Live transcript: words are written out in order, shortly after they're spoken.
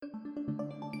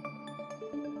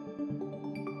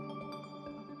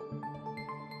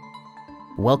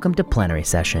Welcome to Plenary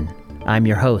Session. I'm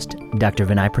your host, Dr.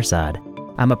 Vinay Prasad.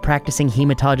 I'm a practicing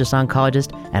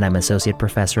hematologist-oncologist, and I'm associate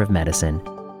professor of medicine.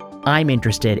 I'm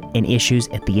interested in issues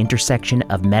at the intersection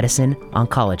of medicine,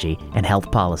 oncology, and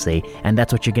health policy, and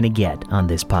that's what you're going to get on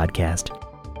this podcast.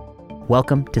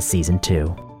 Welcome to Season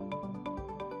 2.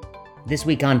 This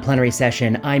week on Plenary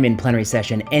Session, I'm in Plenary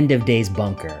Session End of Days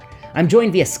Bunker. I'm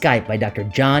joined via Skype by Dr.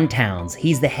 John Towns.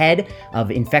 He's the head of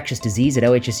infectious disease at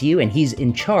OHSU, and he's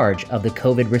in charge of the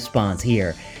COVID response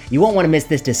here. You won't want to miss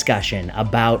this discussion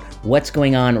about what's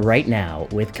going on right now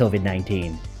with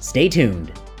COVID-19. Stay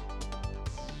tuned.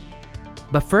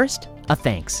 But first, a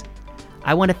thanks.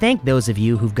 I want to thank those of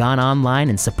you who've gone online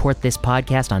and support this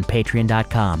podcast on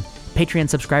Patreon.com. Patreon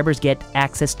subscribers get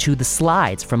access to the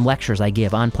slides from lectures I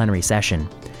give on Plenary Session.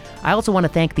 I also want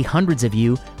to thank the hundreds of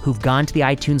you who've gone to the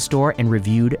iTunes store and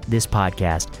reviewed this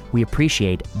podcast. We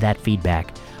appreciate that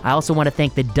feedback. I also want to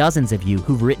thank the dozens of you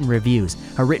who've written reviews.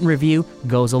 A written review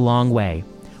goes a long way.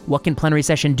 What can Plenary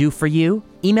Session do for you?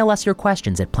 Email us your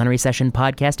questions at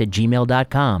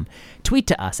plenarysessionpodcast@gmail.com. Tweet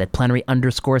to us at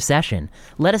plenary_session.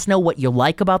 Let us know what you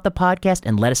like about the podcast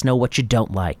and let us know what you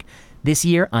don't like. This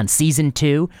year, on Season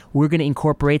 2, we're going to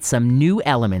incorporate some new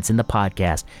elements in the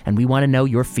podcast, and we want to know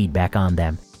your feedback on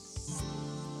them.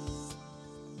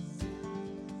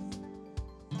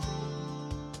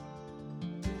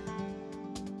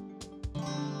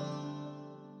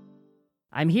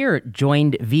 I'm here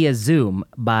joined via Zoom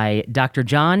by Dr.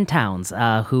 John Towns,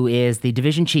 who is the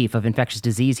Division Chief of Infectious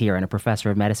Disease here and a professor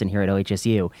of medicine here at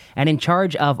OHSU, and in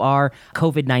charge of our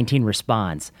COVID-19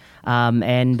 response.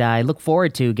 And I look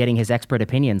forward to getting his expert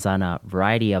opinions on a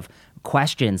variety of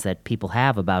questions that people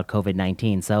have about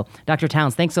COVID-19. So, Dr.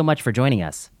 Towns, thanks so much for joining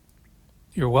us.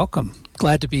 You're welcome.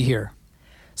 Glad to be here.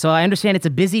 So I understand it's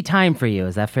a busy time for you.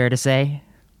 Is that fair to say?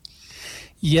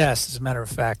 Yes, as a matter of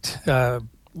fact.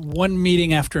 One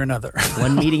meeting after another.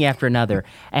 One meeting after another.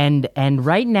 And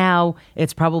right now,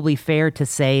 it's probably fair to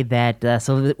say that,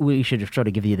 so we should sort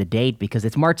of give you the date because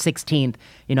it's March 16th.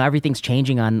 You know, everything's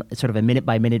changing on sort of a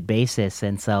minute-by-minute basis.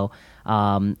 And so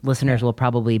listeners will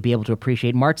probably be able to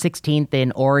appreciate March 16th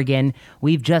in Oregon.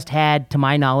 We've just had, to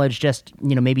my knowledge,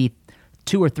 maybe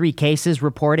 2 or 3 cases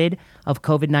reported of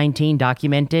COVID-19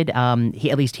 documented,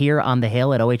 at least here on the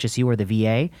Hill at OHSU or the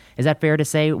VA. Is that fair to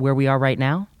say where we are right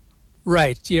now?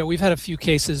 Right. Yeah, we've had a few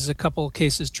cases, a couple of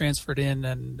cases transferred in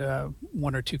and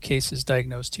 1 or 2 cases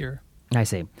diagnosed here. I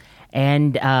see.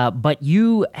 And but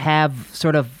you have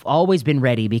sort of always been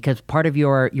ready because part of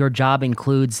your job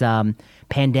includes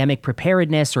pandemic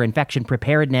preparedness or infection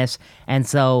preparedness. And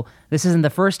so this isn't the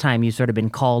first time you've sort of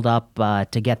been called up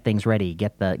to get things ready,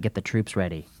 get the troops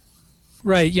ready.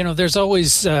 Right. You know, there's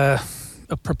always a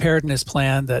preparedness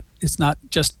plan that is not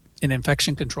just in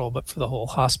infection control, but for the whole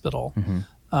hospital. Mm-hmm.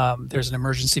 There's an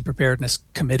emergency preparedness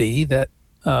committee that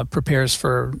prepares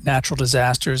for natural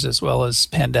disasters as well as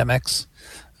pandemics.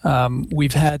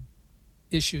 We've had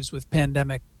issues with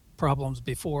pandemic problems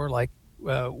before, like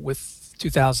with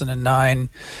 2009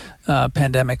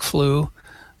 pandemic flu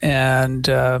and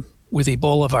with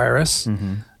Ebola virus.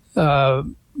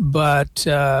 Mm-hmm. But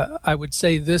I would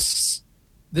say this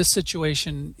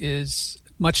situation is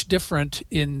much different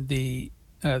in the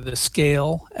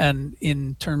scale and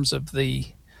in terms of the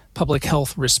public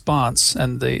health response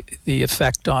and the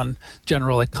effect on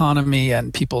general economy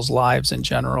and people's lives in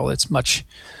general. It's much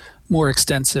more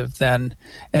extensive than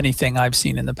anything I've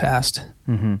seen in the past.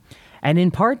 Mm-hmm. And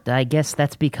in part, I guess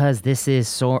that's because this is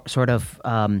sort of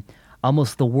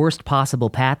almost the worst possible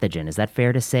pathogen. Is that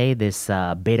fair to say, this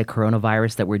beta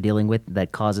coronavirus that we're dealing with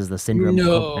that causes the syndrome of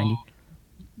COVID-19?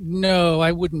 No,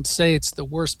 I wouldn't say it's the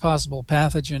worst possible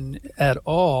pathogen at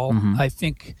all. Mm-hmm. I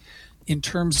think in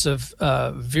terms of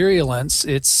virulence,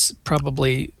 it's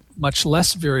probably much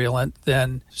less virulent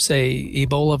than, say,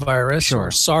 Ebola virus Sure.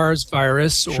 or SARS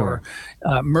virus Sure.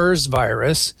 or MERS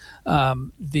virus.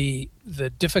 The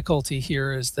difficulty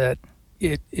here is that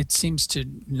it seems to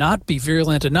not be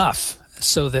virulent enough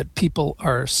so that people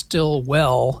are still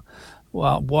well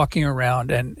while walking around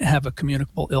and have a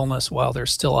communicable illness while they're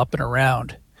still up and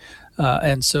around.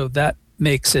 And so that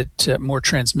makes it more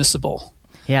transmissible.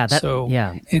 Yeah.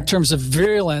 In terms of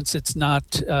virulence, it's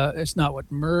not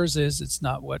what MERS is. It's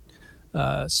not what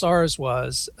SARS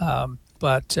was.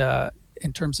 But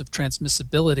in terms of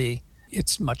transmissibility,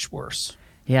 it's much worse.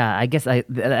 Yeah, I guess I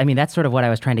mean that's sort of what I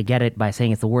was trying to get at by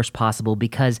saying it's the worst possible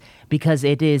because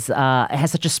it is it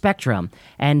has such a spectrum,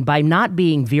 and by not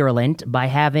being virulent, by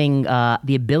having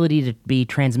the ability to be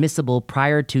transmissible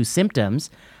prior to symptoms,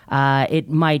 it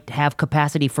might have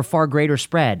capacity for far greater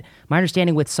spread. My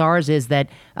understanding with SARS is that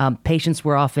patients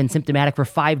were often symptomatic for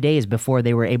 5 days before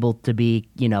they were able to be,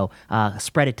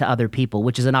 spread it to other people,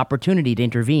 which is an opportunity to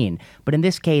intervene. But in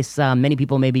this case, many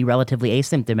people may be relatively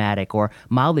asymptomatic or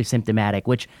mildly symptomatic,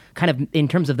 which kind of, in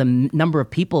terms of the number of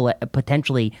people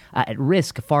potentially at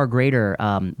risk, far greater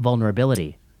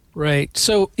vulnerability. Right.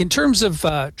 So in terms of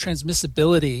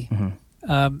transmissibility,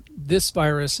 this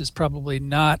virus is probably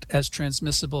not as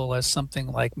transmissible as something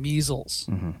like measles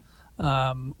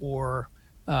or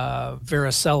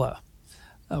varicella,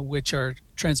 which are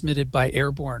transmitted by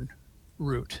airborne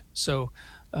route. So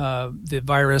the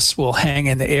virus will hang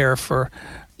in the air for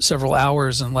several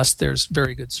hours unless there's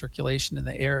very good circulation in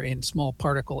the air in small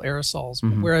particle aerosols.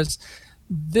 Whereas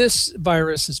this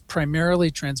virus is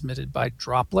primarily transmitted by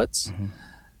droplets,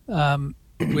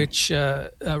 which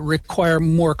require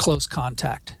more close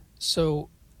contact. So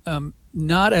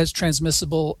not as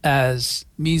transmissible as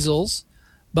measles,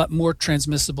 but more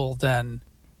transmissible than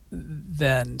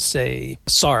say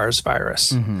SARS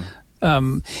virus.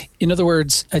 In other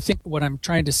words, I think what I'm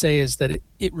trying to say is that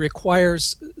it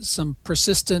requires some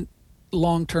persistent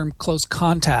long-term close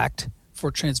contact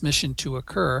for transmission to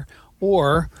occur,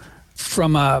 or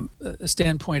from a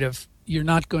standpoint of you're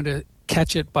not going to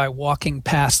catch it by walking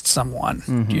past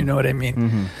someone. Do you know what I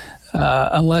mean?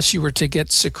 Unless you were to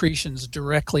get secretions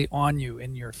directly on you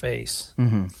in your face.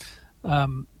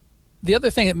 The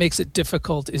other thing that makes it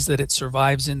difficult is that it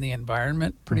survives in the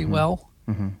environment pretty well.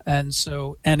 And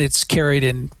it's carried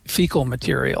in fecal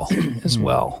material as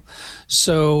well.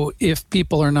 So if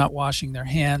people are not washing their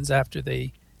hands after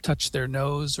they touch their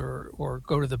nose or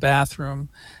go to the bathroom,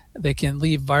 they can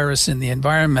leave virus in the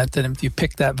environment. Then if you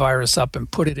pick that virus up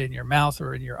and put it in your mouth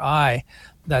or in your eye,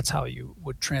 that's how you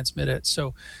would transmit it.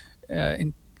 So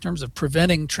in terms of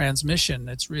preventing transmission,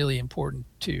 it's really important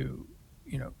to,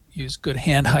 use good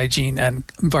hand hygiene and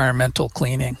environmental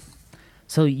cleaning.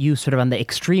 So you sort of on the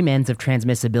extreme ends of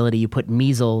transmissibility, you put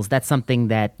measles. That's something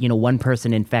that, one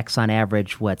person infects on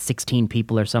average, 16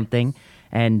 people or something.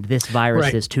 And this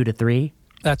virus is 2 to 3?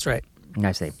 That's right.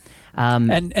 I see.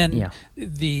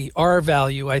 The R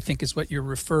value, I think, is what you're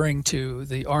referring to,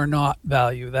 the R naught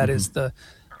value. That is the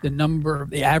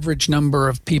average number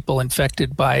of people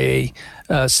infected by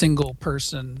a single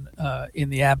person in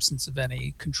the absence of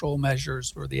any control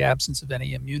measures or the absence of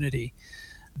any immunity.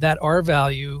 That R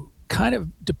value kind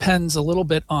of depends a little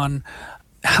bit on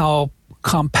how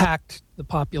compact the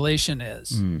population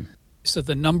is. So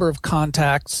the number of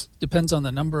contacts depends on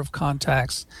the number of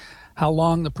contacts, how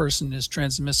long the person is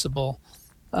transmissible,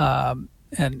 and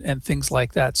things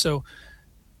like that. So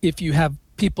if you have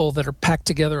people that are packed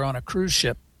together on a cruise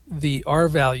ship, the R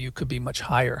value could be much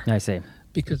higher. I see.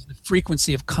 Because the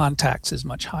frequency of contacts is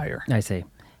much higher. I see.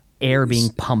 Air being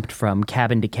pumped from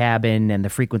cabin to cabin and the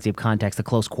frequency of contacts, the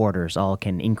close quarters, all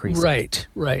can increase. Right.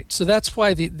 So that's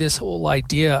why this whole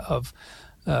idea of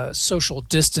social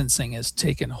distancing has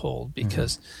taken hold,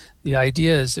 because the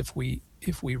idea is if we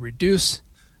reduce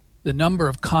the number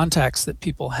of contacts that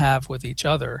people have with each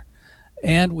other,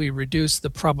 and we reduce the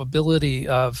probability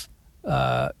of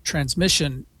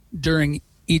transmission during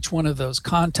each one of those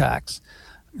contacts,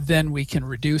 then we can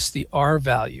reduce the R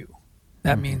value.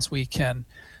 That means we can,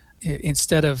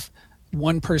 instead of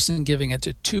one person giving it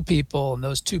to two people and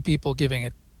those two people giving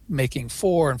it, making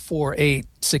 4 and 4, 8,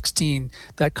 16,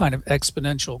 that kind of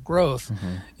exponential growth,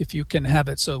 if you can have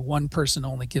it so one person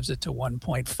only gives it to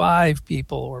 1.5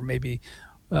 people, or maybe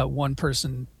one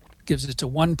person gives it to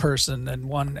one person and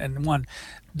one,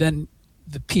 then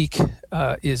the peak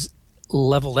is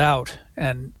leveled out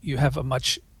and you have a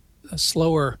much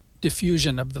slower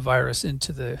diffusion of the virus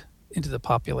into the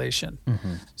population.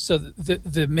 So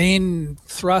the main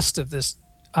thrust of this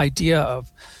idea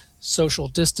of social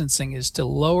distancing is to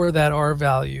lower that R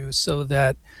value so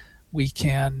that we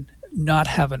can not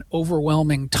have an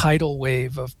overwhelming tidal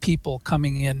wave of people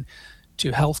coming in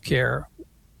to healthcare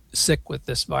sick with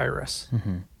this virus.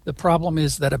 The problem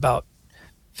is that about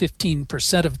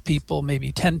 15% of people,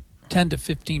 maybe 10 to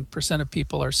 15% of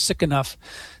people are sick enough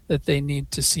that they need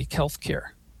to seek health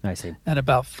care. I see. And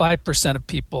about 5% of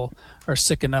people are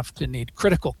sick enough to need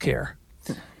critical care.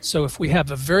 So if we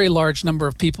have a very large number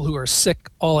of people who are sick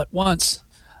all at once,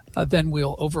 then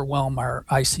we'll overwhelm our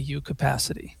ICU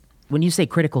capacity. When you say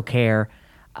critical care,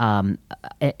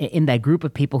 in that group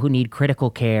of people who need critical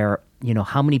care,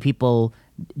 how many people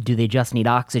do they just need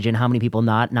oxygen? How many people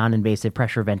not non-invasive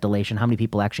pressure ventilation? How many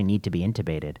people actually need to be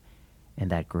intubated in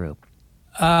that group?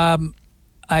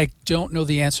 I don't know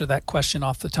the answer to that question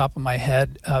off the top of my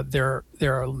head. There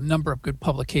are a number of good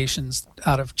publications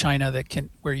out of China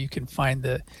where you can find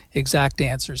the exact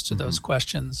answers to those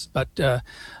questions. But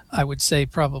I would say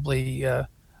probably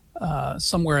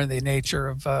somewhere in the nature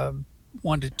of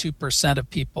 1% to 2% of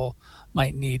people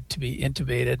might need to be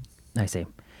intubated. I see.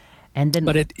 And then,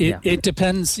 but it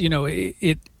depends.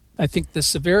 I think the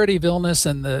severity of illness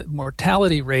and the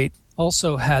mortality rate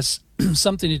also has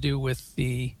something to do with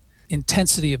the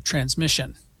intensity of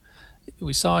transmission.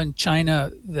 We saw in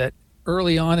China that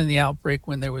early on in the outbreak,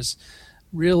 when there was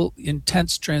real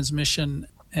intense transmission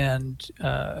and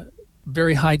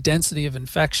very high density of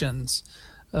infections,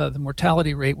 the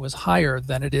mortality rate was higher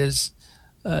than it is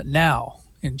now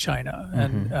in China.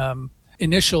 And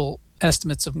initial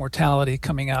estimates of mortality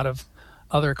coming out of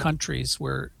other countries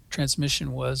where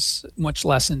transmission was much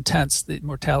less intense, the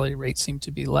mortality rate seemed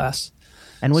to be less.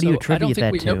 And what do you attribute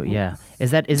that to? Yeah,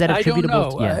 is that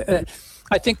attributable? I don't know.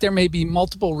 I think there may be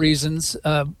multiple reasons.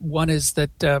 One is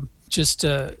that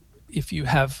if you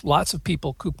have lots of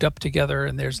people cooped up together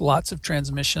and there's lots of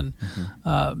transmission,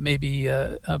 maybe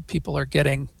people are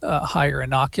getting a higher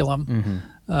inoculum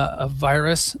of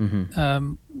virus.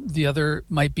 The other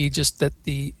might be just that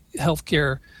the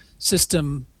healthcare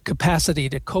system capacity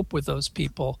to cope with those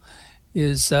people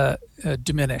is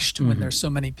diminished when there's so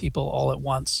many people all at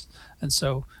once. And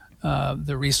so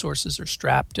the resources are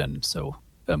strapped, and so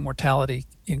mortality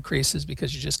increases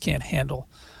because you just can't handle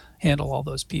all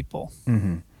those people.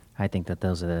 I think that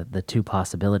those are the two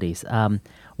possibilities. And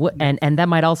that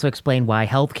might also explain why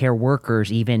healthcare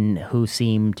workers, even who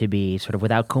seem to be sort of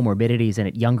without comorbidities and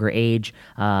at younger age,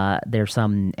 there's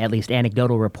some at least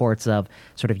anecdotal reports of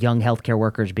sort of young healthcare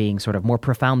workers being sort of more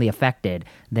profoundly affected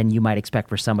than you might expect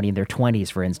for somebody in their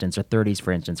 20s, for instance, or 30s,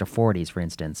 for instance, or 40s, for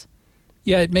instance.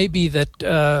 Yeah, it may be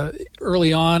that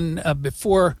early on,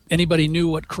 before anybody knew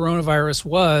what coronavirus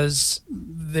was,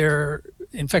 their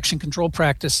infection control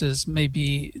practices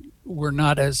were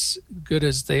not as good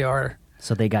as they are.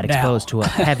 So they got exposed to a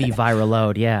heavy viral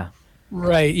load, yeah.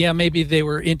 Right, yeah, maybe they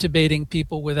were intubating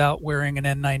people without wearing an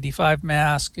N95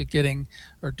 mask,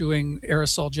 or doing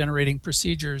aerosol generating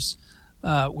procedures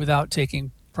without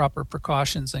taking proper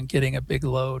precautions and getting a big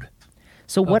load.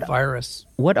 So virus.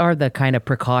 What are the kind of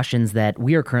precautions that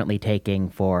we are currently taking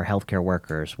for healthcare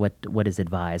workers? What is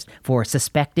advised for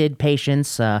suspected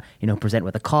patients, present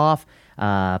with a cough,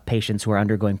 patients who are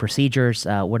undergoing procedures?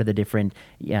 What are the different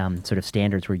sort of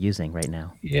standards we're using right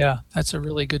now? Yeah, that's a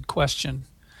really good question.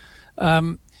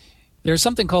 There's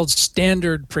something called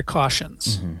standard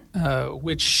precautions,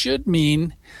 which should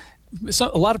mean,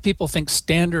 a lot of people think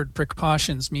standard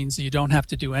precautions means you don't have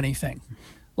to do anything.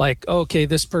 Like, okay,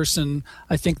 this person,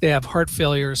 I think they have heart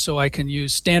failure, so I can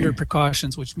use standard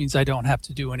precautions, which means I don't have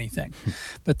to do anything.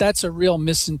 But that's a real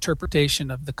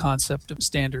misinterpretation of the concept of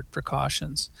standard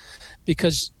precautions.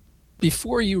 Because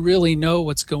before you really know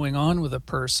what's going on with a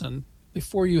person,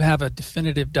 before you have a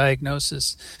definitive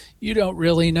diagnosis, you don't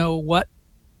really know what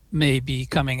may be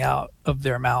coming out of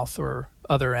their mouth or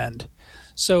other end.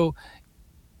 So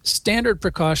standard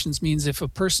precautions means if a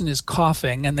person is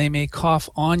coughing and they may cough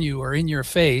on you or in your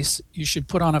face, you should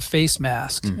put on a face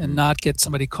mask and not get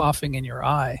somebody coughing in your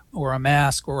eye, or a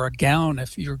mask or a gown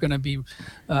if you're going to be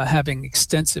having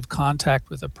extensive contact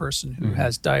with a person who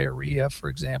has diarrhea, for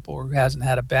example, or who hasn't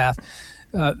had a bath.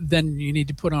 Then you need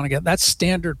to put on a gown. That's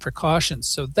standard precautions.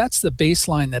 So that's the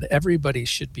baseline that everybody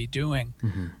should be doing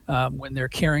when they're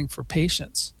caring for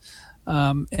patients.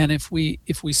 And if we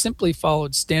simply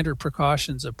followed standard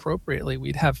precautions appropriately,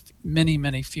 we'd have many,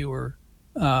 many fewer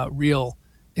real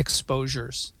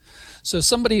exposures. So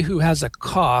somebody who has a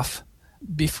cough,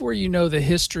 before you know the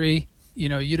history,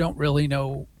 you don't really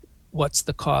know what's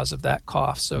the cause of that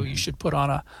cough. So you should put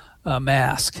on a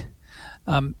mask.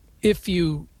 If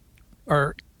you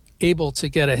are able to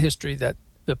get a history that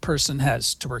the person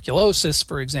has tuberculosis,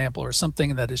 for example, or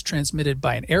something that is transmitted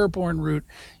by an airborne route,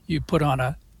 you put on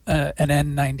an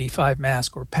N95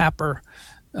 mask or PAPR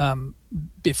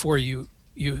before you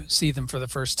see them for the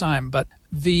first time. But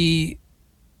the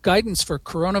guidance for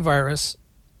coronavirus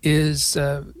is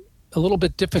a little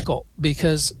bit difficult,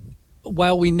 because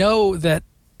while we know that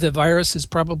the virus is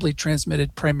probably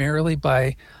transmitted primarily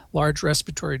by large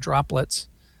respiratory droplets,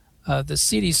 the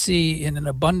CDC, in an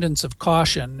abundance of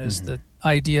caution, is the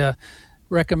idea,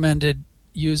 recommended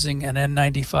using an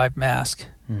N95 mask.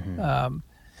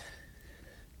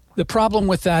 The problem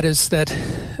with that is that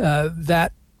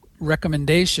that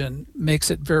recommendation makes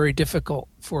it very difficult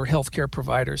for healthcare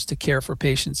providers to care for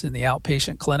patients in the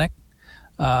outpatient clinic.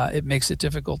 It makes it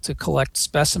difficult to collect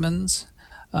specimens.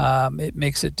 It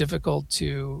makes it difficult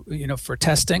for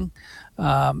testing.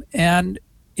 And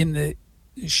in the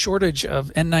shortage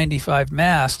of N95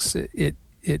 masks,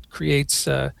 it creates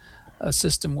a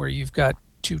system where you've got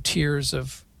two tiers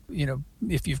of,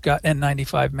 if you've got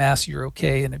N95 masks, you're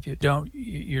okay, and if you don't,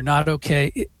 you're not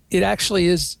okay. It actually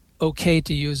is okay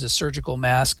to use a surgical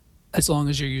mask as long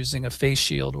as you're using a face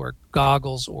shield or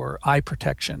goggles or eye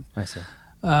protection. I see.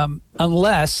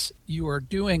 Unless you are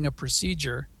doing a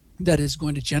procedure that is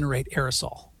going to generate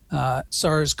aerosol.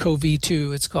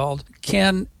 SARS-CoV-2, it's called,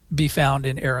 can be found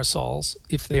in aerosols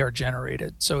if they are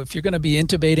generated. So if you're going to be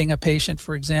intubating a patient,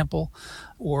 for example,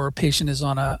 or a patient is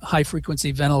on a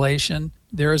high-frequency ventilation,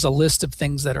 there is a list of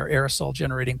things that are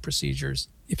aerosol-generating procedures.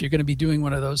 If you're going to be doing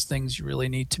one of those things, you really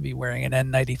need to be wearing an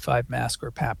N95 mask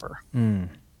or PAPR.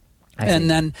 And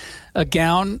then a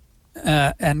gown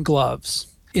and gloves.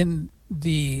 In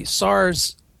the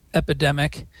SARS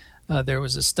epidemic, there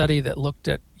was a study that looked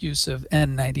at use of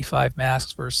N95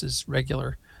 masks versus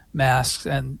regular masks,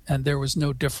 and there was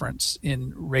no difference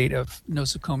in rate of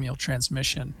nosocomial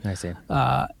transmission. I see.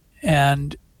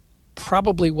 And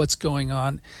probably what's going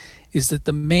on is that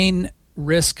the main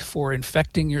risk for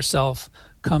infecting yourself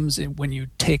comes in when you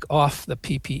take off the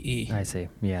PPE. I see,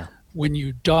 yeah. When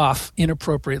you doff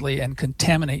inappropriately and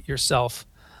contaminate yourself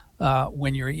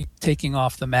when you're taking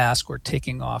off the mask or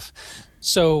taking off.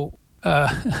 So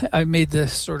I made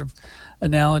this sort of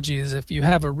analogy is if you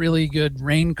have a really good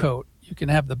raincoat, you can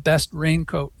have the best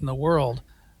raincoat in the world,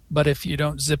 but if you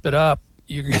don't zip it up,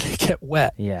 you're going to get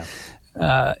wet. Yeah.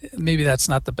 Maybe that's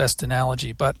not the best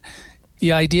analogy, but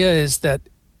the idea is that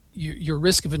your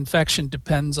risk of infection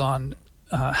depends on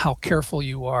how careful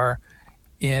you are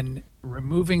in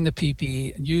removing the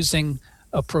PPE, using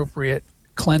appropriate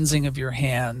cleansing of your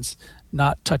hands,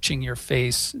 not touching your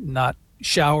face, not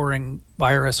showering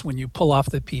virus when you pull off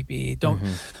the PPE. Don't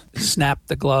snap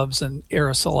the gloves and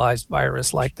aerosolized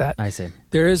virus like that. I see.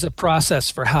 There is a process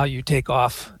for how you take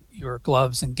off your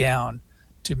gloves and gown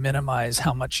to minimize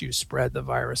how much you spread the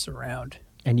virus around.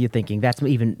 And you're thinking that's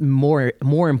even more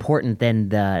important than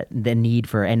the need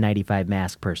for N95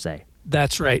 mask per se.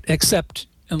 That's right, except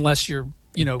unless you're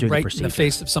right in the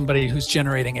face of somebody who's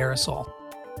generating aerosol.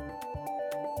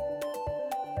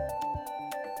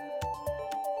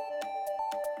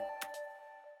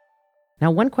 Now,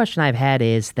 one question I've had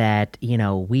is that,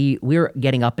 we're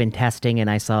getting up in testing, and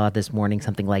I saw this morning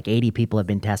something like 80 people have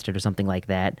been tested or something like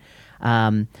that,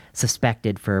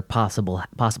 suspected for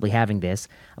possibly having this.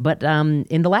 But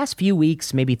in the last few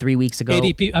weeks, maybe 3 weeks ago...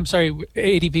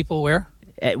 80 people where?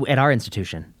 At our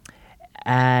institution.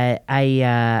 I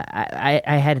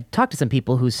had talked to some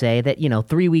people who say that,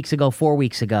 3 weeks ago, 4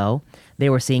 weeks ago, they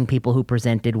were seeing people who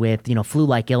presented with,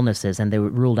 flu-like illnesses, and they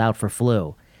were ruled out for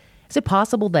flu. Is it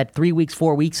possible that 3 weeks,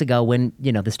 4 weeks ago when,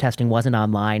 this testing wasn't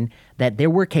online, that there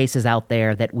were cases out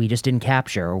there that we just didn't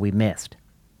capture or we missed?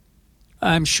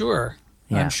 I'm sure.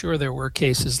 Yeah. I'm sure there were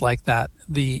cases like that.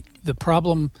 The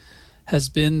problem has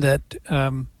been that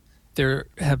there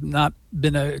have not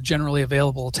been a generally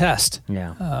available test.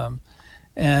 Yeah.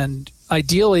 And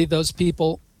ideally, those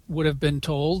people would have been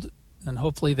told, and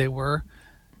hopefully they were,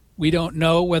 we don't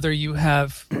know whether you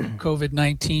have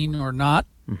COVID-19 or not.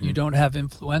 You don't have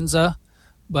influenza,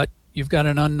 but you've got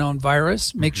an unknown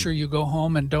virus. Make sure you go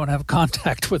home and don't have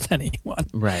contact with anyone.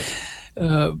 Right.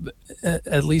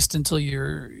 At least until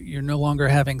you're no longer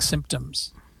having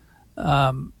symptoms.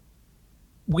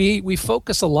 We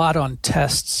focus a lot on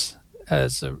tests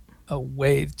as a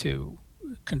way to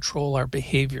control our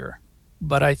behavior,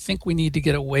 but I think we need to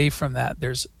get away from that.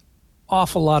 There's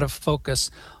awful lot of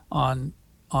focus on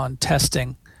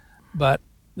testing, but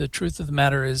the truth of the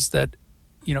matter is that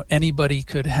anybody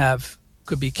could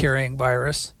be carrying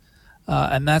virus,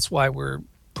 and that's why we're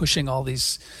pushing all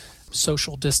these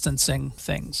social distancing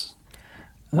things.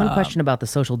 One question about the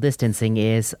social distancing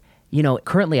is,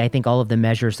 currently I think all of the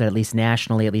measures that at least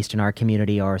nationally, at least in our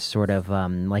community, are sort of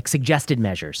like suggested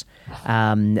measures.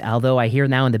 Although I hear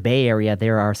now in the Bay Area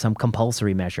there are some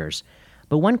compulsory measures.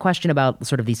 But one question about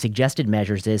sort of these suggested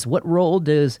measures is what role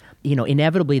does,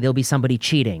 inevitably there'll be somebody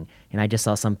cheating. And I just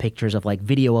saw some pictures of like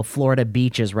video of Florida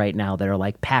beaches right now that are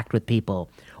like packed with people.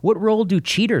 What role do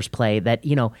cheaters play that,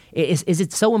 is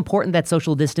it so important that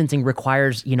social distancing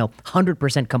requires,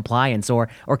 100% compliance or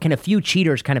can a few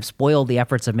cheaters kind of spoil the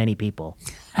efforts of many people?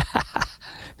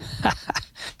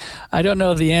 I don't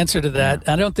know the answer to that.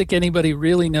 Yeah. I don't think anybody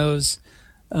really knows.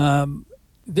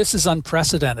 This is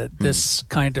unprecedented, this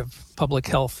kind of public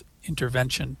health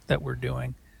intervention that we're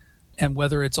doing. And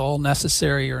whether it's all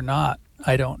necessary or not,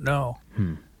 I don't know.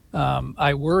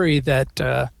 I worry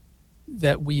that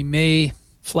we may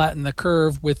flatten the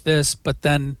curve with this, but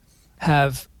then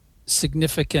have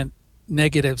significant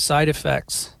negative side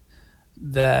effects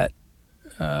that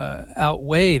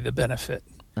outweigh the benefit.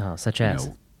 Oh, such as?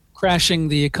 Crashing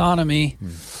the economy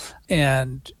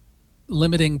and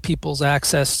limiting people's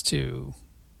access to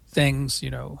things.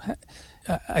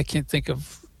 I can't think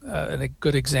of a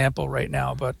good example right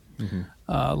now, but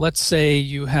let's say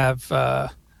you have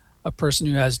a person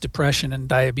who has depression and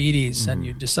diabetes and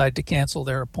you decide to cancel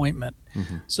their appointment.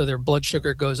 So their blood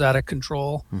sugar goes out of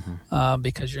control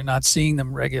because you're not seeing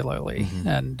them regularly.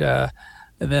 And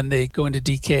then they go into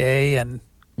DKA and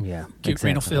acute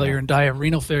renal failure and die of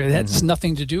renal failure. That's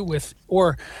nothing to do with,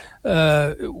 or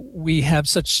we have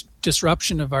such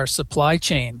disruption of our supply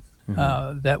chain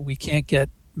that we can't get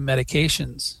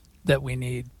medications that we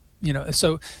need.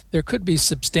 So there could be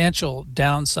substantial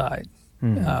downside.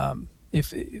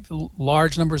 If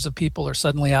large numbers of people are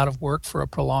suddenly out of work for a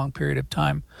prolonged period of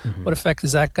time, what effect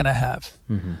is that going to have?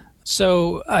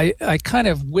 So I kind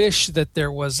of wish that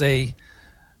there was a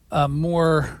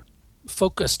more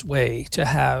focused way to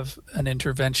have an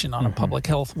intervention on a public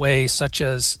health way, such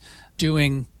as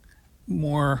doing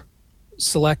more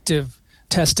selective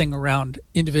testing around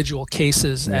individual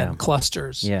cases and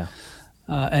clusters.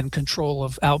 And control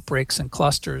of outbreaks and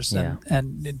clusters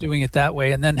and doing it that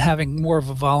way, and then having more of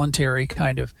a voluntary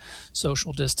kind of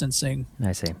social distancing.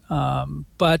 I see.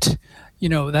 But,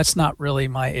 that's not really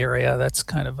my area. That's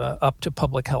kind of up to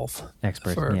public health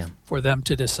experts for them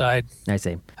to decide I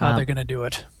see. how they're going to do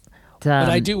it. But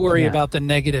I do worry about the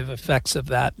negative effects of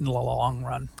that in the long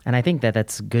run. And I think that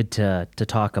that's good to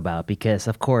talk about because,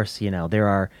 of course, there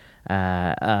are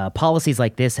policies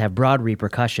like this have broad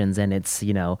repercussions, and it's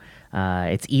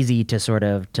it's easy to sort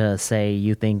of to say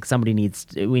you think we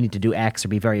need to do X or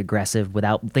be very aggressive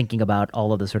without thinking about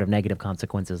all of the sort of negative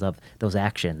consequences of those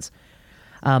actions.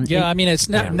 It's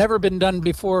never been done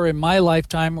before in my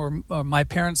lifetime or my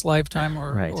parents' lifetime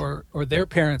or their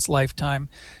parents' lifetime.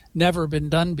 Never been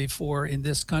done before in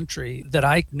this country that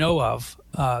I know of,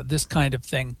 this kind of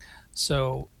thing.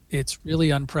 So it's really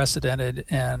unprecedented,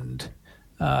 and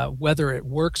whether it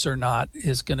works or not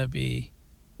is going to be,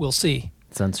 we'll see.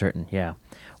 It's uncertain, yeah.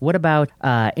 What about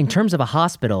in terms of a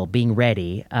hospital being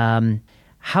ready?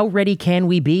 How ready can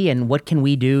we be, and what can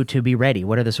we do to be ready?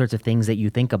 What are the sorts of things that you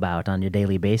think about on your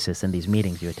daily basis in these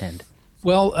meetings you attend?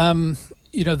 Well,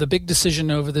 the big decision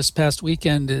over this past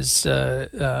weekend is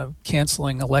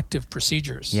canceling elective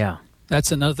procedures. Yeah.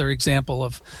 That's another example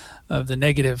of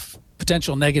the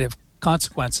potential negative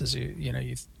consequences.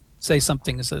 You say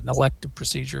something is an elective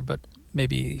procedure, but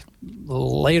maybe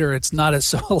later it's not as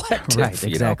so elective. Right,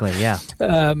 exactly, yeah.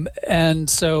 And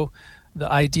so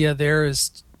the idea there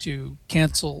is to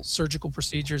cancel surgical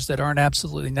procedures that aren't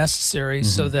absolutely necessary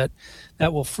so that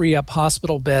will free up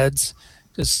hospital beds.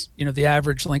 Because, the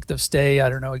average length of stay, I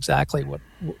don't know exactly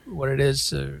what it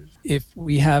is. If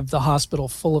we have the hospital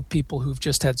full of people who've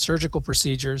just had surgical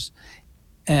procedures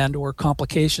and or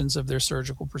complications of their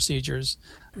surgical procedures,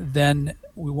 then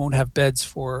we won't have beds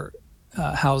for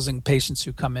housing patients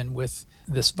who come in with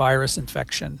this virus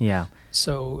infection. Yeah.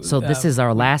 So this is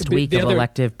our last week of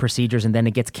elective procedures, and then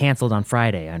it gets canceled on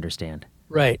Friday, I understand.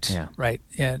 Right. Yeah. Right.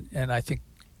 And I think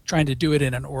trying to do it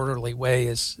in an orderly way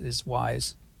is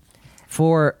wise.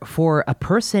 For a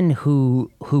person who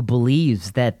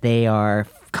believes that they are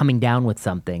coming down with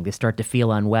something, they start to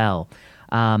feel unwell,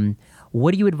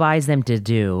 what do you advise them to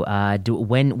do?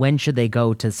 When should they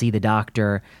go to see the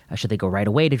doctor? Should they go right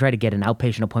away to try to get an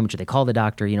outpatient appointment? Should they call the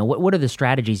doctor? What are the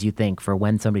strategies you think for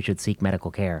when somebody should seek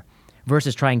medical care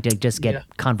versus trying to just get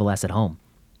convalesce at home?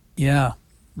 Yeah,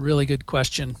 really good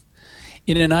question.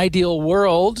 In an ideal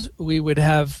world, we would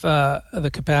have the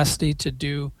capacity to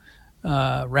do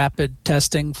rapid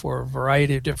testing for a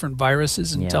variety of different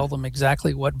viruses and tell them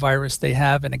exactly what virus they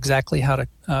have and exactly how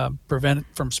to prevent it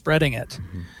from spreading it.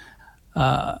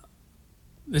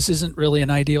 This isn't really an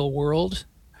ideal world.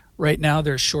 Right now,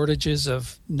 there's shortages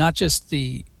of not just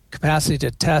the capacity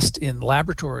to test in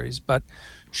laboratories, but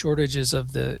shortages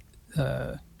of the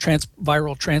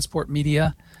viral transport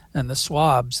media and the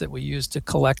swabs that we use to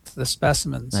collect the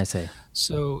specimens. I see.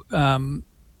 So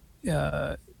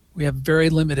we have very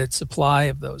limited supply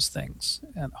of those things.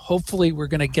 And hopefully we're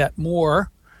going to get more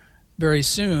very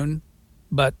soon,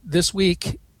 but this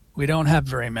week we don't have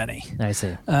very many. I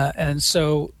see. And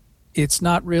so it's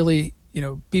not really,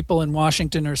 people in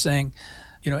Washington are saying,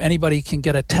 anybody can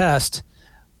get a test.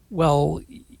 Well,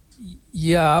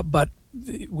 yeah, but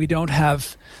we don't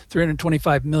have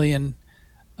 325 million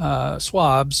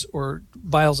swabs or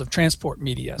vials of transport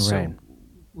media. So right.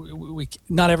 we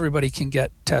not everybody can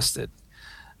get tested.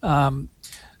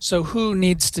 So who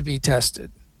needs to be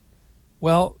tested?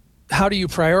 Well, how do you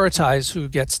prioritize who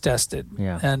gets tested?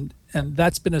 Yeah. And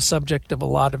that's been a subject of a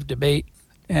lot of debate.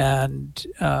 And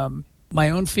My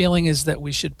own feeling is that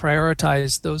we should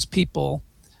prioritize those people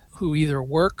who either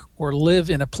work or live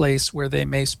in a place where they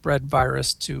may spread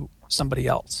virus to somebody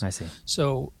else. I see.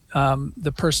 So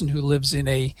the person who lives in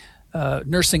a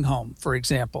nursing home, for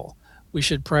example, we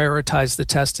should prioritize the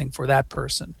testing for that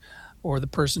person. Or the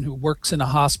person who works in a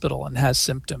hospital and has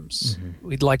symptoms.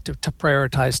 We'd like to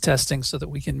prioritize testing so that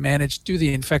we can do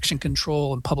the infection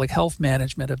control and public health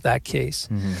management of that case.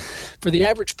 For the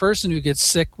average person who gets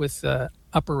sick with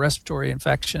upper respiratory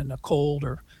infection, a cold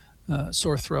or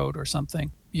sore throat or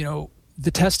something,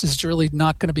 the test is really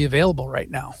not going to be available right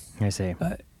now. I see.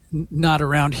 Not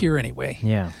around here anyway.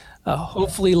 Yeah.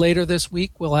 Hopefully later this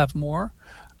week we'll have more.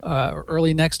 Or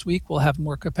early next week we'll have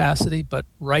more capacity. But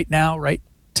right now,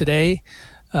 today,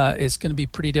 it's going to be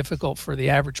pretty difficult for the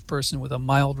average person with a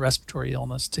mild respiratory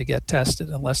illness to get tested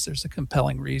unless there's a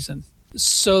compelling reason.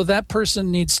 So that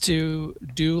person needs to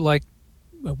do like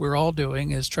we're all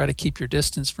doing, is try to keep your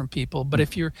distance from people. But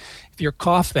if you're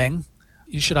coughing,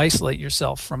 you should isolate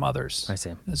yourself from others. I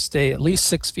see. Stay at least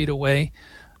 6 feet away.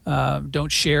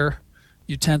 Don't share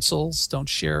utensils. Don't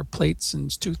share plates and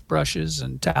toothbrushes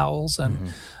and towels.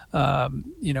 And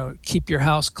keep your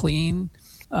house clean.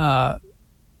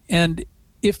 And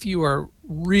if you are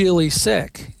really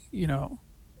sick,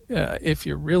 if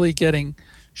you're really getting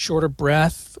short of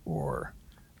breath or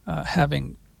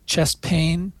having chest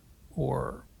pain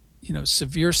or,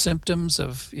 severe symptoms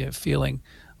of feeling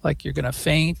like you're going to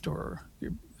faint or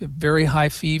you're very high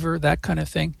fever, that kind of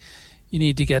thing, you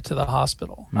need to get to the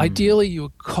hospital. Ideally, you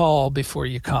would call before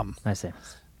you come. I see.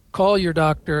 Call your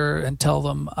doctor and tell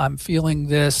them, I'm feeling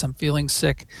this, I'm feeling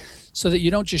sick, so that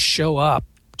you don't just show up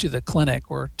to the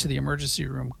clinic or to the emergency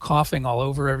room coughing all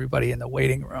over everybody in the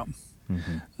waiting room.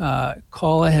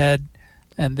 Call ahead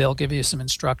and they'll give you some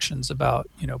instructions about,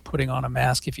 putting on a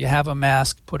mask. If you have a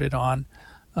mask, put it on.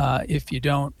 If you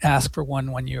don't, ask for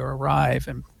one when you arrive,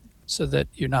 and so that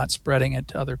you're not spreading it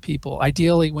to other people.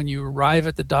 Ideally, when you arrive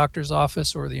at the doctor's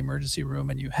office or the emergency room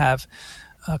and you have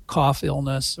a cough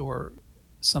illness or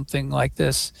something like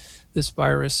this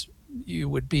virus, you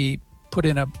would be put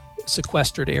in a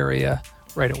sequestered area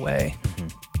right away.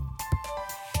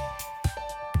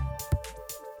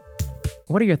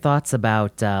 What are your thoughts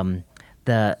about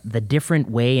the different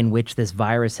way in which this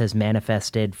virus has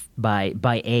manifested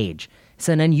by age? It's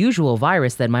an unusual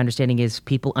virus that my understanding is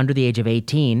people under the age of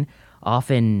 18,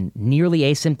 often nearly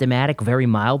asymptomatic, very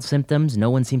mild symptoms.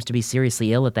 No one seems to be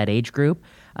seriously ill at that age group.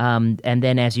 And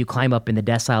then as you climb up in the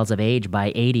deciles of age,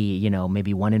 by 80,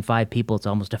 maybe 1 in 5 people, it's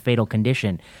almost a fatal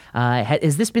condition.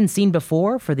 Has this been seen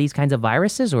before for these kinds of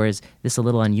viruses, or is this a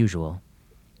little unusual?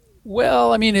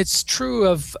 Well, it's true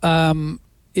of,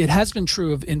 it has been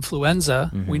true of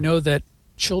influenza. We know that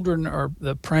children are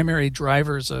the primary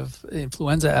drivers of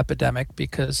influenza epidemic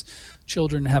because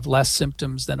children have less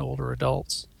symptoms than older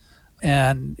adults.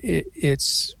 And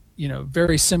it's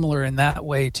very similar in that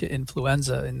way to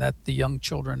influenza, in that the young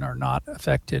children are not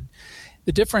affected.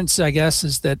 The difference, I guess,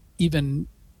 is that even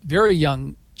very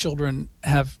young children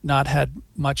have not had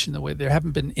much in the way. There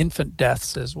haven't been infant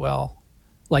deaths as well,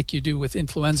 like you do with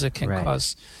influenza can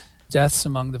cause deaths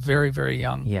among the very, very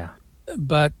young. Yeah.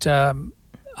 But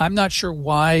I'm not sure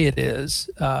why it is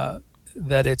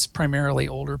that it's primarily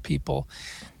older people.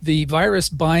 The virus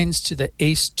binds to the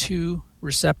ACE2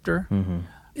 receptor.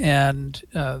 And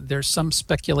there's some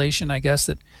speculation, I guess,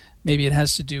 that maybe it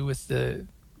has to do with the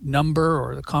number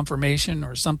or the conformation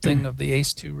or something of the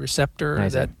ACE2 receptor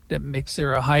that makes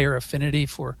there a higher affinity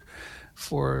for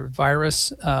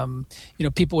virus.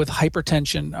 People with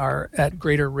hypertension are at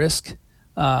greater risk,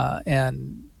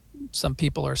 and some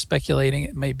people are speculating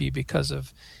it may be because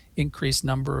of increased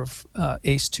number of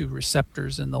ACE2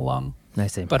 receptors in the lung. I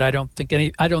see. But I don't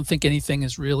think anything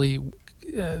is really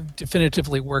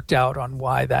definitively worked out on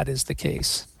why that is the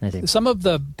case. Some of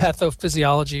the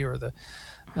pathophysiology or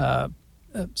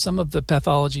some of the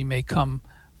pathology may come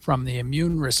from the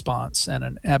immune response and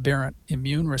an aberrant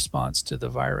immune response to the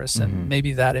virus, and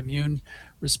maybe that immune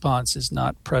response is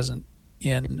not present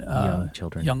in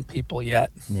young people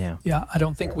yet. Yeah, I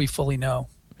don't think we fully know.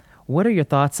 What are your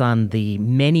thoughts on the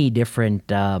many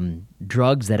different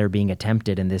drugs that are being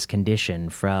attempted in this condition,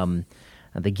 from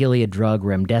the Gilead drug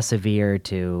remdesivir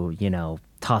to,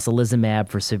 tocilizumab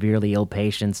for severely ill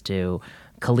patients, to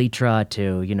Kaletra,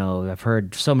 to, I've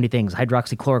heard so many things,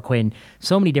 hydroxychloroquine,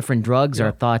 so many different drugs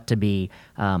are thought to be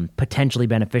potentially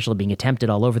beneficial, being attempted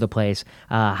all over the place.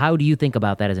 How do you think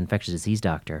about that as an infectious disease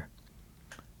doctor?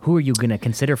 Who are you going to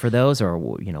consider for those, or,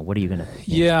 what are you going to?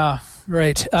 Yeah,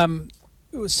 right.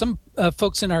 Some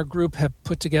folks in our group have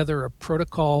put together a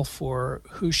protocol for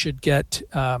who should get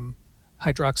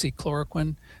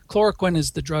hydroxychloroquine. Chloroquine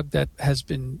is the drug that has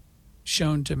been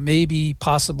shown to maybe,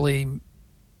 possibly,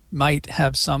 might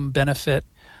have some benefit,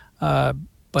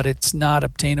 but it's not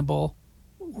obtainable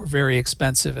or very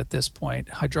expensive at this point.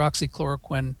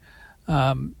 Hydroxychloroquine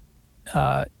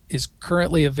is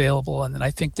currently available, and then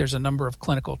I think there's a number of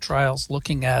clinical trials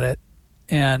looking at it.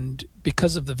 And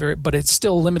because of but it's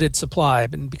still limited supply,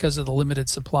 and because of the limited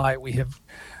supply, we have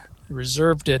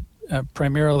reserved it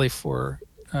primarily for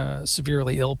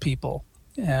severely ill people.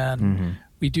 And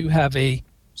we do have a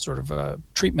sort of a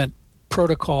treatment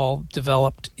protocol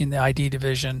developed in the ID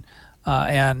division,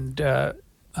 and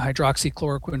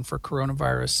hydroxychloroquine for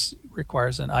coronavirus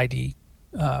requires an ID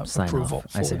approval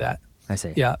for that. I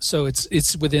see. Yeah, so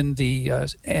it's within the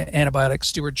antibiotic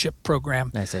stewardship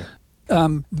program. I see.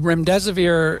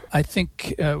 Remdesivir, I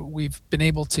think we've been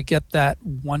able to get that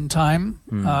one time,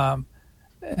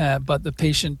 but the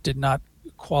patient did not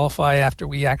qualify after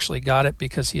we actually got it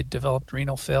because he had developed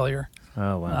renal failure.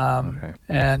 Oh, wow. Okay.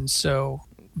 And so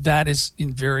that is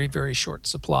in very, very short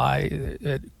supply.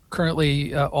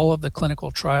 Currently, all of the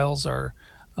clinical trials are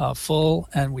full,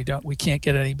 and we can't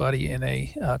get anybody in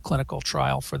a clinical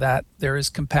trial for that. There is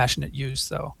compassionate use,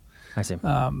 though. I see.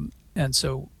 And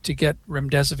so to get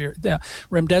remdesivir,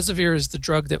 remdesivir is the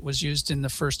drug that was used in the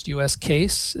first U.S.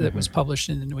 case that was published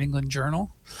in the New England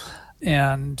Journal,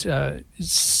 and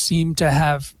seemed to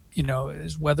have,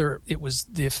 whether it was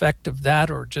the effect of that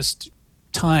or just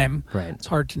time. Right. It's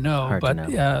hard to know,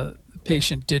 the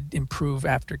patient did improve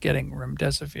after getting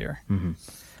remdesivir.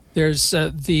 There's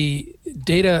the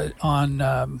data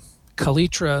on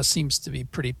Kaletra seems to be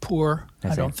pretty poor.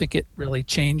 I don't think it really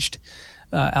changed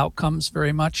outcomes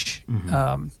very much.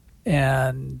 So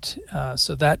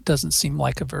that doesn't seem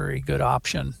like a very good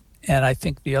option. And I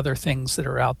think the other things that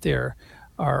are out there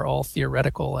are all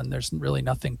theoretical, and there's really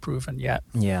nothing proven yet.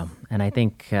 Yeah, and I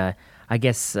think, I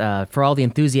guess for all the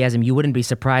enthusiasm, you wouldn't be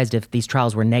surprised if these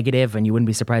trials were negative, and you wouldn't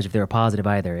be surprised if they were positive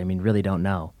either. I mean, really don't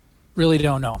know. Really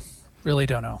don't know.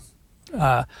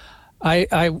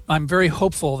 I'm very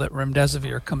hopeful that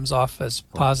remdesivir comes off as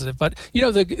positive, but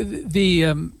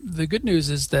the good news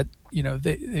is that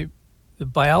the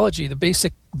biology, the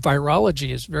basic virology,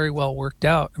 is very well worked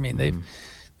out. I mean,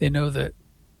 they know the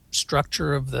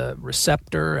structure of the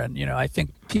receptor, and I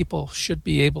think people should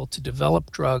be able to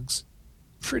develop drugs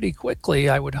pretty quickly,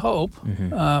 I would hope.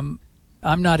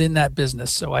 I'm not in that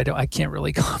business, so I can't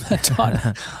really comment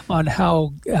on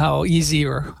how easy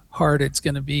or hard it's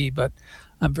going to be, but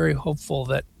I'm very hopeful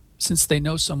that since they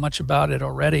know so much about it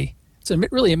already, it's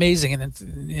really amazing.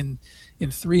 And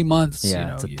in 3 months,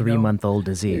 it's a 3-month-old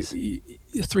disease. A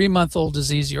 3-month-old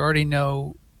disease, you already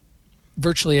know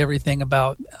virtually everything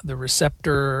about the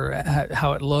receptor,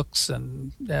 how it looks,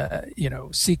 and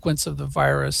sequence of the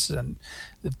virus, and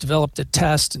they've developed a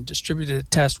test and distributed a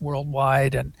test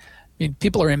worldwide. And I mean,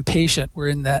 people are impatient. We're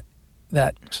in that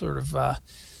sort of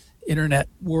internet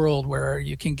world where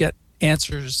you can get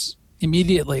answers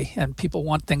immediately, and people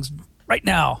want things right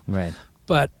now. Right.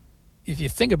 But if you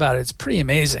think about it, it's pretty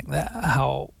amazing that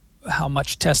how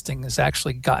much testing has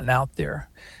actually gotten out there.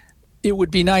 It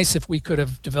would be nice if we could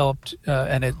have developed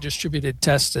and a distributed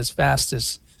test as fast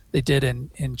as they did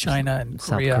in China and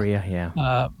Korea. South Korea,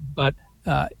 yeah. But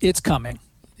it's coming.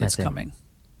 It's coming.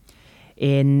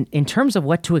 In terms of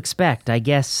what to expect, I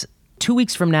guess 2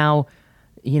 weeks from now,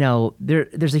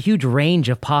 there's a huge range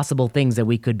of possible things that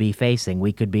we could be facing.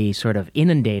 We could be sort of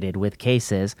inundated with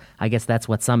cases. I guess that's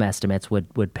what some estimates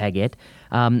would peg it.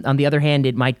 On the other hand,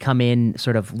 it might come in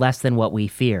sort of less than what we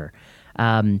fear.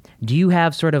 Do you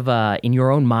have sort of in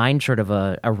your own mind sort of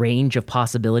a range of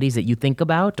possibilities that you think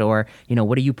about, or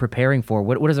what are you preparing for?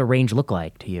 What does a range look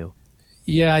like to you?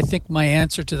 Yeah, I think my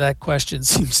answer to that question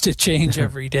seems to change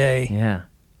every day.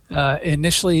 Yeah.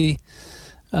 Initially,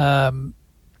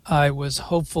 I was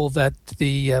hopeful that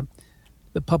the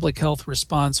public health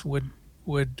response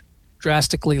would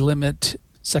drastically limit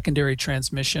secondary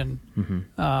transmission,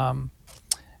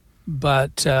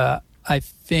 but I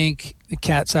think the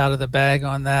cat's out of the bag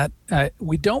on that.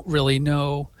 We don't really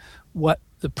know what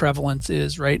the prevalence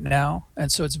is right now,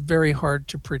 and so it's very hard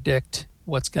to predict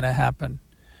what's going to happen.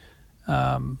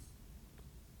 I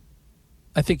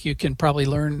think you can probably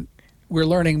learn. We're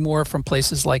learning more from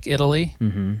places like Italy,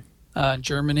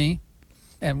 Germany,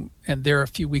 and they're a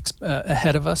few weeks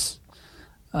ahead of us.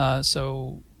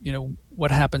 So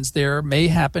what happens there may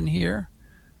happen here,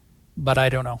 but I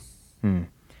don't know.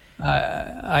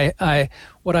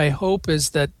 What I hope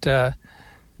is that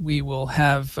we will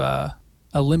have a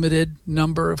limited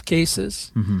number of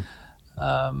cases.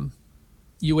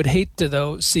 You would hate to,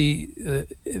 though, see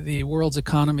the world's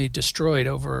economy destroyed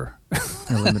over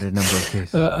a limited number of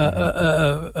cases.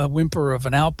 A whimper of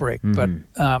an outbreak. But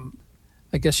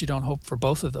I guess you don't hope for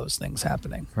both of those things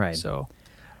happening. Right. So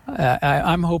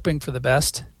I'm hoping for the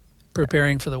best,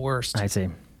 preparing for the worst. I see.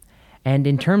 And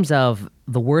in terms of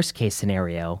the worst case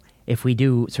scenario, if we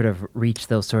do sort of reach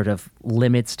those sort of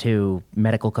limits to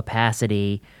medical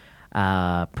capacity,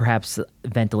 perhaps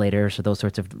ventilators or those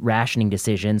sorts of rationing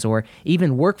decisions, or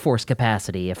even workforce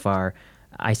capacity if our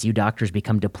ICU doctors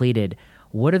become depleted,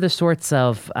 what are the sorts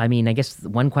of, I guess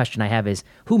one question I have is,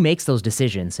 who makes those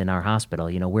decisions in our hospital?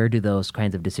 Where do those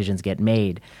kinds of decisions get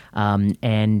made?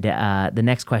 And the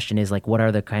next question is, what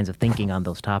are the kinds of thinking on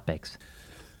those topics?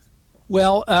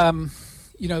 Well,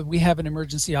 we have an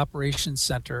emergency operations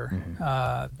center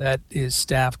that is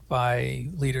staffed by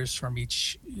leaders from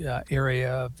each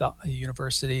area of the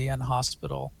university and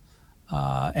hospital.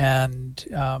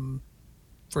 For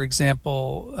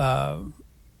example,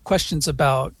 questions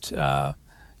about,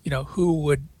 who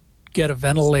would get a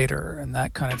ventilator and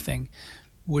that kind of thing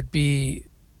would be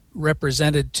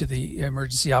represented to the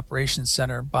emergency operations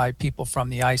center by people from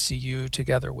the ICU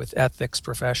together with ethics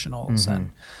professionals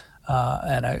and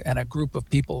a group of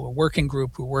people, a working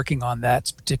group who are working on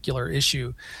that particular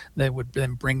issue. They would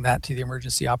then bring that to the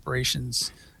emergency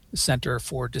operations center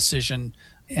for decision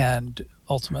and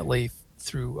ultimately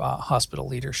through hospital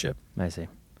leadership. I see.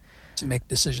 To make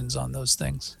decisions on those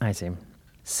things. I see.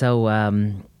 So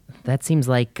that seems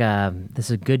like this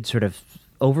is a good sort of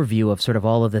overview of sort of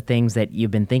all of the things that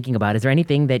you've been thinking about. Is there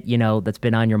anything that, that's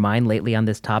been on your mind lately on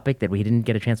this topic that we didn't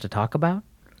get a chance to talk about?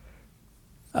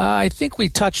 I think we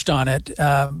touched on it,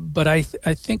 but I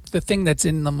think the thing that's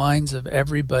in the minds of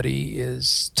everybody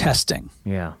is testing.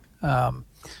 Yeah.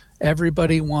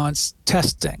 Everybody wants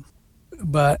testing,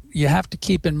 but you have to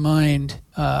keep in mind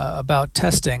about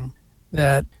testing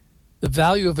that the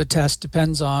value of a test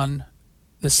depends on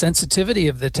the sensitivity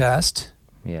of the test,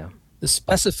 the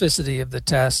specificity of the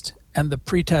test, and the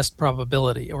pretest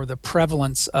probability or the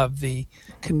prevalence of the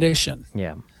condition.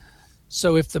 Yeah.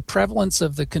 So if the prevalence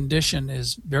of the condition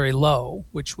is very low,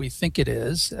 which we think it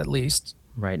is, at least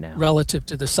right now, relative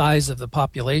to the size of the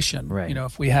population, right.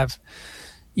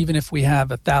 Even if we have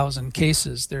 1,000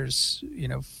 cases, there's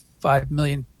 5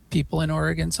 million people in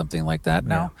Oregon, something like that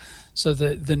now. Yeah. So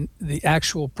the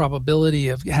actual probability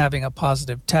of having a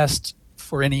positive test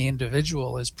for any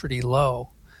individual is pretty low.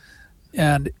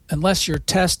 And unless your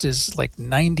test is like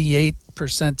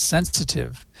 98%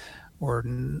 sensitive, or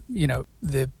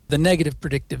the negative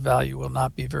predictive value will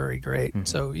not be very great. Mm-hmm.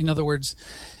 So in other words,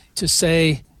 to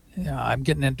say, I'm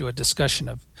getting into a discussion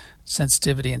of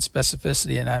sensitivity and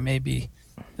specificity, and I may be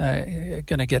going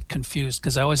to get confused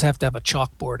because I always have to have a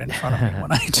chalkboard in front of me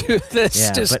when I do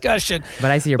this discussion. But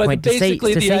I see your point. To say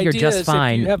you're just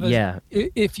fine.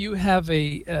 If you have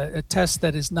a test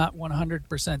that is not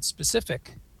 100%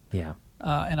 specific,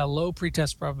 and a low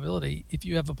pretest probability, if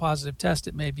you have a positive test,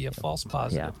 it may be a false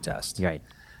positive test. Right.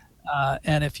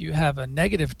 And if you have a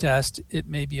negative test, it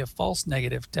may be a false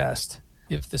negative test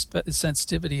if the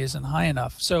sensitivity isn't high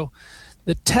enough. So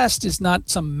the test is not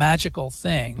some magical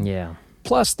thing. Yeah.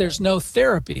 Plus, there's no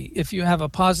therapy. If you have a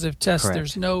positive test, Correct.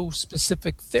 There's no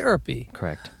specific therapy.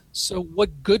 Correct. So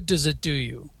what good does it do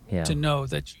you to know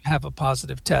that you have a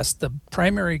positive test? The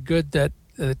primary good that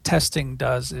testing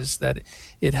does is that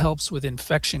it helps with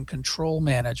infection control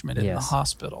management in the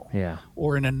hospital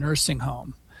or in a nursing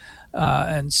home.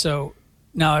 And so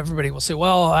now everybody will say,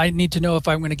 well, I need to know if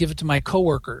I'm going to give it to my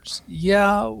coworkers.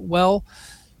 Yeah, well,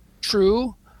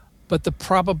 true. But the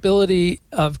probability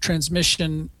of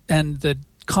transmission and the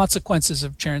consequences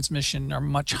of transmission are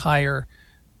much higher,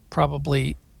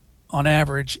 probably on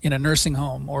average, in a nursing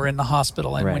home or in the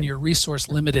hospital. And when you're resource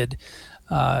limited,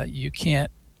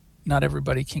 not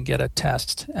everybody can get a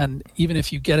test. And even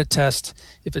if you get a test,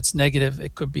 if it's negative,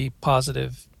 it could be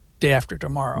positive day after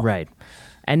tomorrow. Right.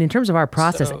 And in terms of our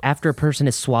process, after a person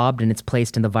is swabbed and it's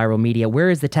placed in the viral media, where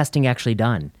is the testing actually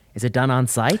done? Is it done on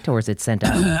site or is it sent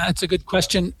out? That's a good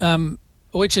question.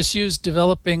 OHSU is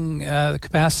developing the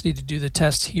capacity to do the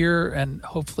test here, and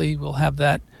hopefully we'll have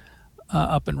that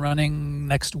up and running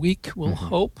next week, we'll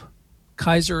hope.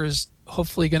 Kaiser is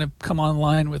hopefully going to come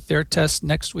online with their test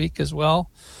next week as well.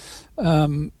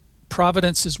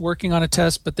 Providence is working on a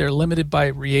test, but they're limited by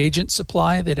reagent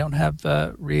supply. They don't have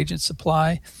reagent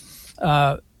supply.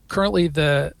 Currently,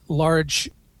 the large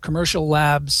commercial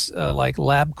labs like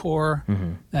LabCorp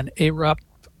and ARUP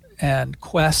and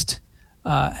Quest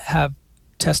have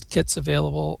test kits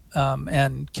available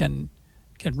and can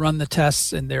run the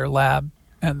tests in their lab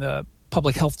and the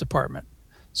public health department.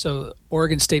 So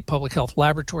Oregon State Public Health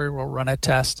Laboratory will run a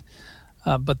test,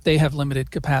 but they have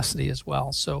limited capacity as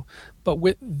well. So, but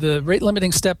with the rate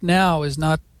limiting step now is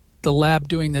not the lab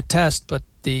doing the test, but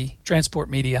the transport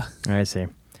media. I see.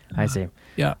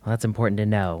 Yeah. Well, that's important to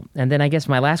know. And then I guess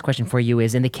my last question for you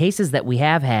is, in the cases that we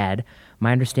have had,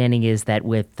 my understanding is that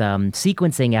with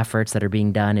sequencing efforts that are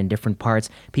being done in different parts,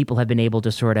 people have been able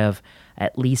to sort of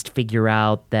at least figure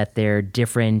out that there are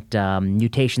different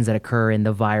mutations that occur in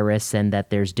the virus, and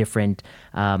that there's different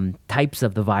types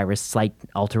of the virus, slight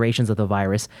alterations of the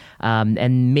virus,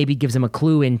 and maybe gives them a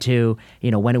clue into,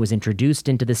 when it was introduced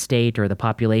into the state or the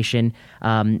population.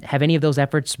 Have any of those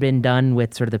efforts been done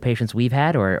with sort of the patients we've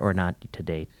had, or not to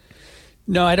date?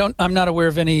 No, I'm not aware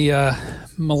of any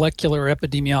molecular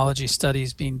epidemiology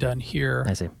studies being done here.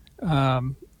 I see.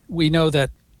 We know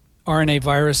that RNA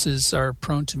viruses are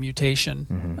prone to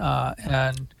mutation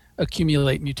and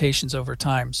accumulate mutations over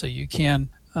time. So you can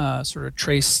sort of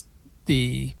trace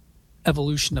the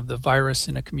evolution of the virus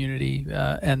in a community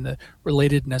and the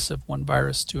relatedness of one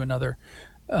virus to another,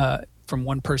 from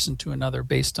one person to another,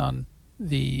 based on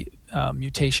the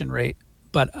mutation rate.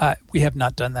 But we have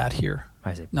not done that here.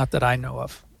 I see. Not that I know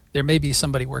of. There may be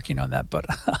somebody working on that, but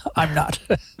I'm not.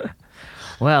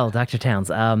 Well, Dr. Towns,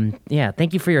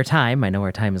 thank you for your time. I know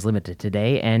our time is limited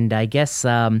today, and I guess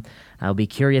I'll be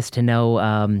curious to know,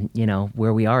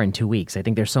 where we are in 2 weeks. I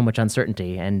think there's so much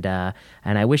uncertainty, and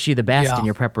I wish you the best in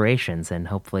your preparations, and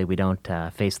hopefully we don't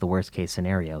face the worst case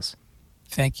scenarios.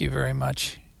 Thank you very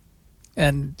much,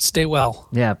 and stay well.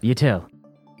 Yeah, you too.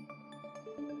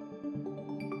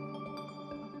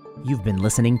 You've been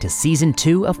listening to Season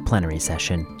 2 of Plenary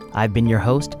Session. I've been your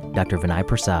host, Dr. Vinay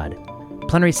Prasad.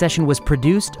 Plenary Session was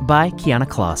produced by Kiana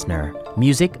Klossner.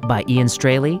 Music by Ian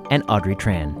Straley and Audrey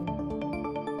Tran.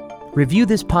 Review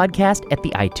this podcast at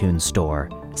the iTunes Store.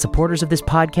 Supporters of this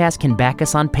podcast can back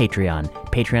us on Patreon.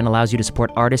 Patreon allows you to support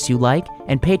artists you like,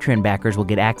 and Patreon backers will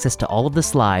get access to all of the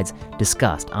slides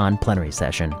discussed on Plenary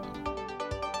Session.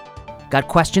 Got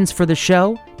questions for the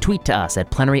show? Tweet to us at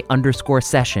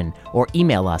plenary_session or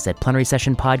email us at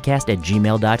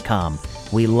plenarysessionpodcast@gmail.com.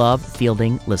 We love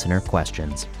fielding listener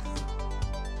questions.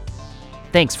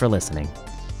 Thanks for listening.